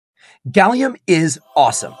Gallium is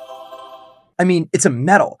awesome. I mean, it's a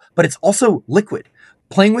metal, but it's also liquid.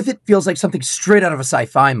 Playing with it feels like something straight out of a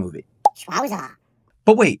sci-fi movie. Schwauza.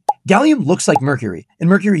 But wait, gallium looks like mercury, and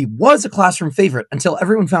mercury was a classroom favorite until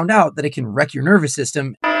everyone found out that it can wreck your nervous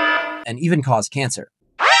system and even cause cancer.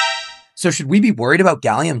 So should we be worried about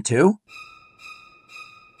gallium too?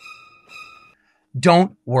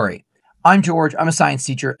 Don't worry. I'm George, I'm a science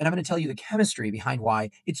teacher, and I'm going to tell you the chemistry behind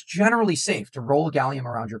why it's generally safe to roll gallium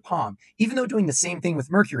around your palm, even though doing the same thing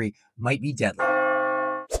with mercury might be deadly.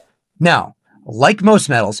 Now, like most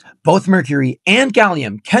metals, both mercury and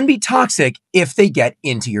gallium can be toxic if they get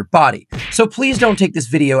into your body. So please don't take this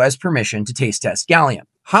video as permission to taste test gallium.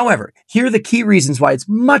 However, here are the key reasons why it's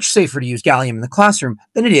much safer to use gallium in the classroom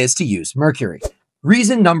than it is to use mercury.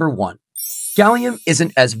 Reason number 1. Gallium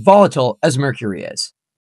isn't as volatile as mercury is.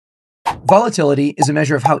 Volatility is a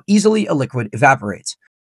measure of how easily a liquid evaporates.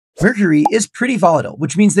 Mercury is pretty volatile,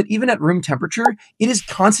 which means that even at room temperature, it is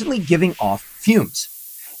constantly giving off fumes.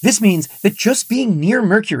 This means that just being near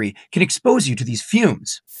mercury can expose you to these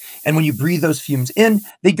fumes. And when you breathe those fumes in,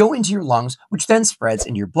 they go into your lungs, which then spreads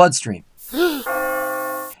into your bloodstream.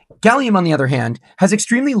 Gallium, on the other hand, has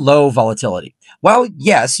extremely low volatility. While,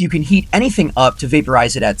 yes, you can heat anything up to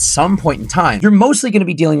vaporize it at some point in time, you're mostly going to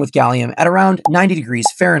be dealing with gallium at around 90 degrees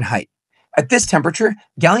Fahrenheit. At this temperature,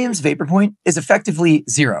 gallium's vapor point is effectively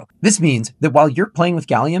 0. This means that while you're playing with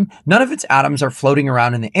gallium, none of its atoms are floating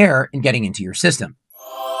around in the air and getting into your system.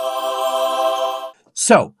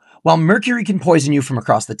 So, while mercury can poison you from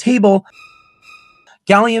across the table,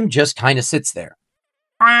 gallium just kind of sits there.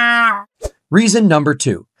 Reason number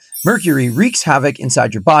 2. Mercury wreaks havoc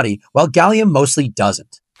inside your body, while gallium mostly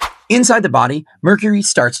doesn't. Inside the body, mercury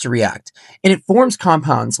starts to react, and it forms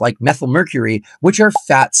compounds like methylmercury, which are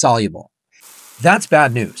fat-soluble. That's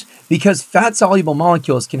bad news, because fat-soluble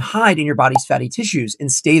molecules can hide in your body's fatty tissues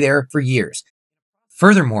and stay there for years.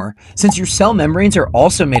 Furthermore, since your cell membranes are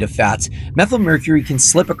also made of fats, methylmercury can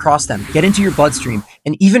slip across them, get into your bloodstream,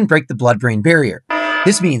 and even break the blood-brain barrier.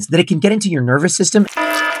 This means that it can get into your nervous system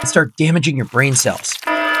and start damaging your brain cells.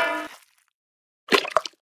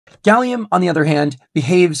 Gallium, on the other hand,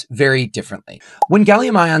 behaves very differently. When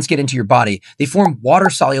gallium ions get into your body, they form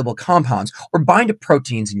water-soluble compounds or bind to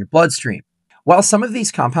proteins in your bloodstream. While some of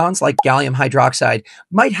these compounds, like gallium hydroxide,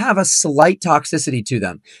 might have a slight toxicity to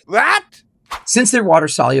them, What? since they're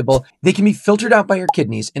water-soluble, they can be filtered out by your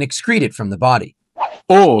kidneys and excreted from the body.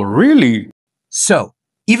 Oh, really? So,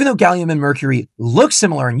 even though gallium and mercury look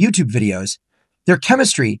similar in YouTube videos, their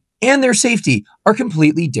chemistry and their safety are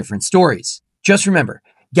completely different stories. Just remember,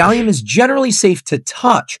 gallium is generally safe to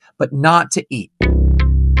touch, but not to eat.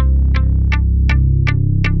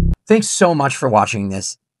 Thanks so much for watching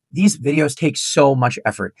this. These videos take so much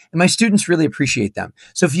effort, and my students really appreciate them.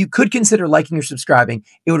 So if you could consider liking or subscribing,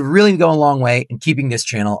 it would really go a long way in keeping this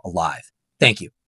channel alive. Thank you.